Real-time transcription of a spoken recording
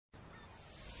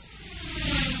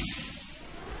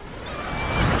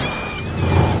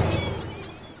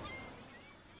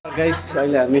Guys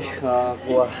अहिले हामी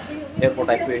Goa airport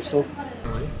आइपुगेको छौँ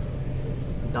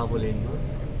डाबोलेनमा।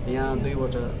 यहाँ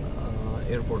दुईवटा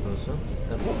एयरपोर्टहरू छ।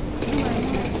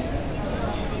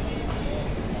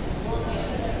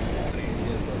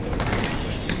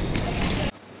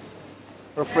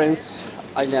 र फ्रेन्ड्स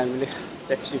अहिले हामीले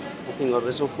ट्याक्सी बुकिङ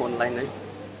गर्दैछौँ अनलाइन है।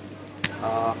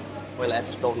 पहिला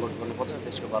एप्स डाउनलोड गर्नुपर्छ,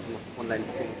 त्यसको बादमा अनलाइन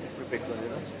बुकिङ प्रिपेयर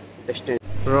गरेर डेस्टिनेसन।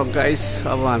 र गाइस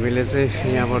अब हामीले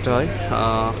चाहिँ यहाँबाट है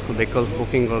भेहिकल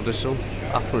बुकिङ गर्दैछौँ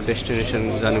आफ्नो डेस्टिनेसन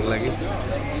जानुको लागि।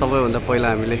 सबैभन्दा पहिला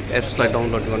हामीले एप्सलाई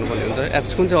डाउनलोड गर्नुपर्ने हुन्छ।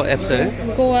 एप्स कुन चाहिँ एप्स है?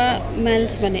 गोवा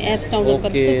माइल्स भन्ने एप्स डाउनलोड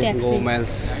गर्दैछु। Taxi Goa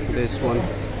miles this one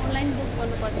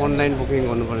online booking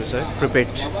गर्नुपर्ने छ है, प्रिपेड।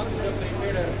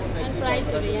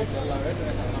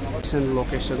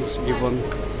 लोकेसन्स गिभन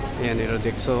यहाँनिर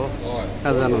देख्छ हो,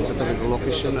 कहाँ जानुहुन्छ तपाईँको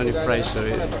लोकेसन अनि प्राइसहरू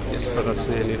यस प्रकार छ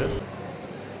यहाँनिर।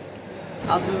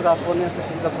 आज रात पर्ने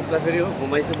पुग्दा पुग्दा फेरि हो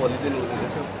घुमाइ चाहिँ भोलि दिन हुँदो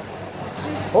रहेछ।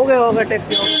 हो गयो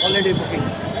ट्याक्सी अलरेडी बुकिङ।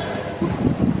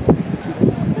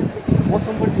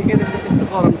 मौसम पनि ठिकै रहेछ, त्यस्तो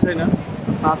गरम छैन।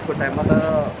 साँझको टाइममा त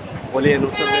भोलि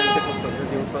हेर्नुहुन्छ बिहान चाहिँ कस्तो हुन्छ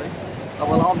दिउँसो है।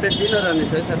 तपाईँलाई अपडेट दिइरहने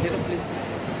छ है साथीहरू। प्लिज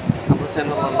हाम्रो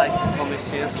च्यानललाई लाइक कमेन्ट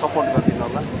सेयर सपोर्ट गरिदिनु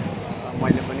होला।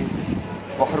 मैले पनि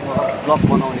भर्खर ब्लग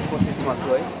बनाउने कोसिसमा छु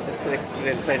है। त्यस्तो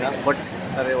एक्सपिरियन्स छैन, बट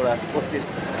तर एउटा कोसिस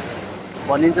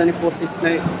भनिन्छ नि, कोसिस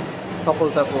नै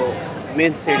सफलताको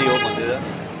मेन सिडी हो भनेर।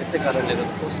 त्यसै कारणले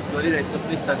गर्दा कोसिस गरिरहेको छु।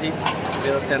 प्लिज साथी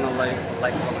मेरो च्यानललाई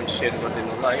लाइक कमेन्ट सेयर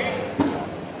गरिदिनु होला है।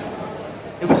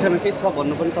 यो विषयमा केही छ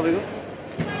भन्नु पनि तपाईँको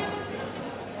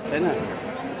छैन?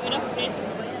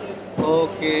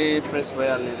 ओके, फ्रेस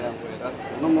भइहाल्ने राम्रो हेर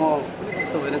हुन। म पनि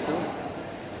त्यस्तो भइरहेको छु।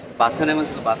 भात खाने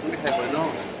मान्छेले भात पनि खाएको होइन,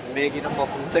 म्यागी र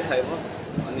पपकर्न चाहिँ खायो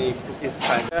अनि कुकिज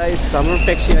खायो। गाइस हाम्रो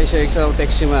ट्याक्सी आइसकेको छ। अब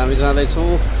ट्याक्सीमा हामी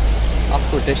जाँदैछौँ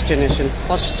आफ्नो डेस्टिनेसन।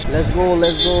 First let's go.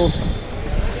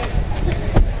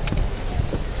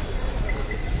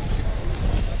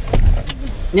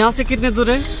 यहाँ से कितने दूर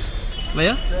है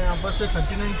भैया? यहाँ पर से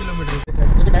 39 किलोमीटर है।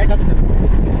 डायरेक्ट जा सकते हैं।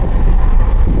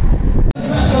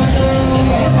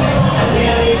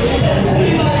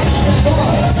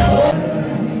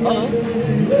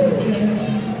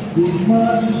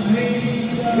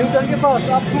 न्यूटन के पास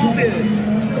आप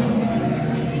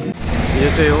यो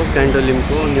चाहिँ हो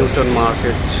क्यान्डोलिमको न्युटन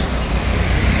मार्केट।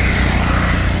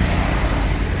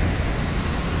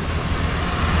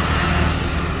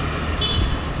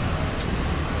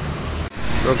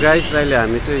 र गाइस अहिले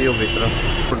हामी चाहिँ यो भित्र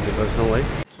छौँ है।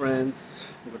 Friends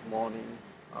good morning.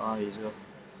 हिजो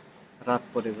रात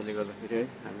परेकोले गर्दाखेरि है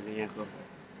हामीले यहाँको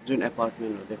जुन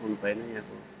एपार्टमेन्टहरू देखाउनु पाएन,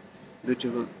 यहाँको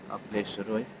ब्युटिफुल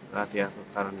प्लेसहरू है, राति आएको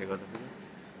कारणले गर्दाखेरि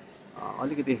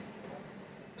अलिकति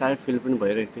टायर्ड फिल पनि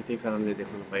भइरहेको थियो, त्यही कारणले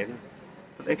देखाउनु पाएन।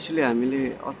 तर एक्चुअली हामीले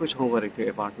अर्कै ठाउँ गरेको थियो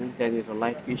एपार्टमेन्ट। त्यहाँनिर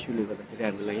लाइटको इस्युले गर्दाखेरि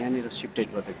हामीलाई यहाँनिर सिफ्टेड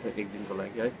गरिदिएको थियो एक दिनको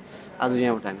लागि है। आज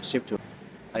यहाँबाट हामी सिफ्ट हो।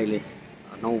 अहिले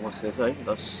 9 बजेछ है,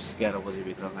 10-11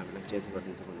 बजीभित्र हामीलाई चेन्ज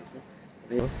गरिदिन्छ भनेको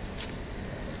थियो।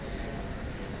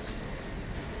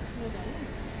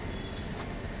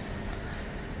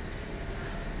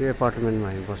 यो एपार्टमेन्टमा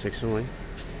हामी बसेको छौँ है।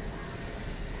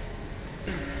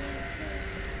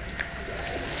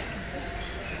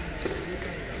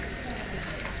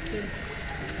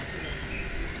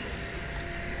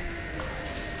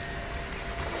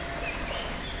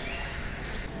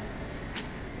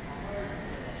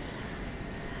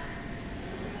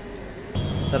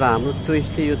 तर हाम्रो चोइस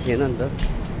चाहिँ यो थिएन नि त।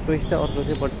 चोइस चाहिँ अर्को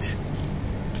थियो, बट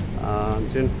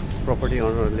जुन प्रपर्टी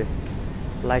ओनरहरूले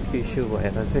लाइटको इस्यु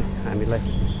भएर चाहिँ हामीलाई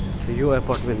यो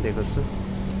एपार्टमेन्ट दिएको छ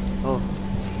हो।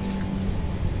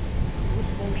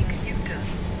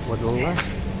 भुटबङ्गला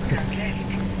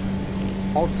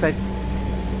आउटसाइड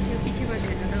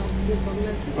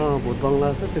भुटबङ्गला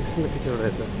छ, त्यो पछिबाट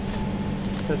हेर्दा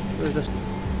जस्ट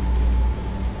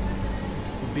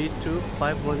B2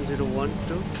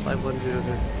 51012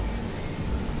 510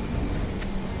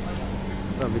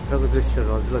 र भित्रको दृश्यहरू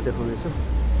हजुरलाई देखाउनेछु।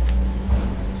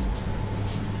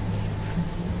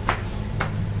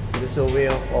 This is a way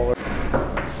of our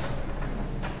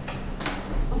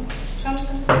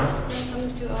Welcome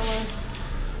to our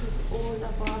old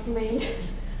apartment.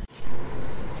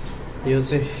 यो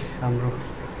चाहिँ हाम्रो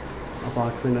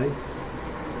अपार्टमेन्ट है।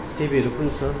 टिभीहरू पनि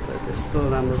छ, त्यस्तो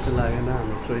राम्रो चाहिँ लागेन,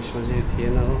 हाम्रो चोइसमा चाहिँ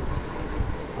थिएन हो।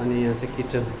 अनि यहाँ चाहिँ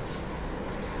किचन।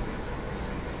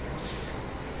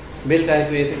 बेलुका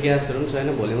आइपुगेको थियो, ग्यासहरू पनि छैन,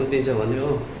 भोलि मात्रै दिन्छ भन्यो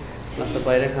हो, नत्र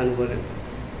बाहिर खानु पऱ्यो।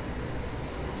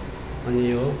 अनि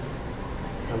यो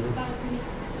हाम्रो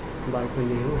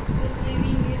बाल्कनी हो।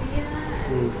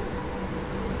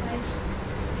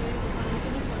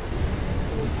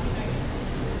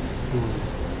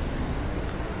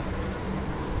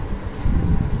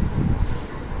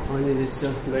 अनि दिस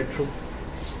बेडरुम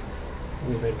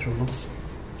बेडरुम हो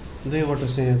दुईवटा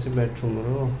चाहिँ यहाँ चाहिँ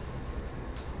बेडरुमहरू हो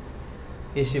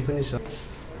एसी पनि छ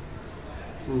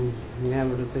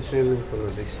यहाँबाट चाहिँ स्विमिङ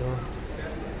पुलहरू देख्छ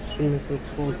स्विमिङ पुल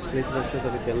कोच लेखेर चाहिँ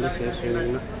तपाईँ खेल्दैछ यहाँ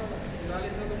स्विमिङमा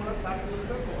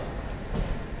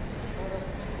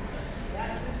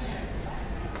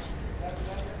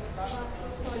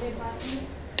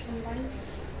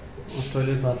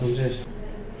टोइलेट बाथरुम चाहिँ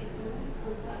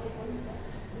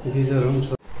गिजर पनि छ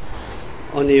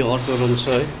अनि अर्को रुम छ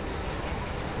है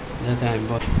जहाँ चाहिँ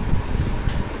हामी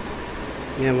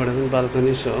यहाँबाट पनि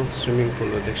बाल्कनी छ स्विमिङ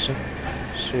पुलहरू देख्छ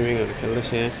स्विमिङहरू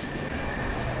खेल्दैछ यहाँ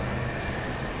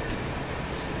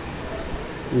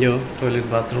यो टोइलेट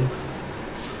बाथरुम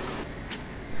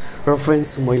र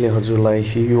फ्रेन्ड्स मैले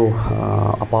हजुरलाई यो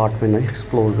अपार्टमेन्ट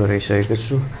एक्सप्लोर गरिसकेको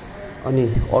छु अनि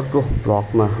अर्को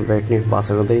भ्लगमा भेट्ने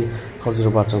आशा गर्दै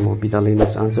हजुरबाट म बिदा लिन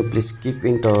चाहन्छु please keep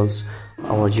in touch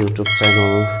our YouTube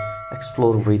channel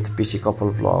explore with पिसी कपल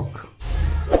भ्लग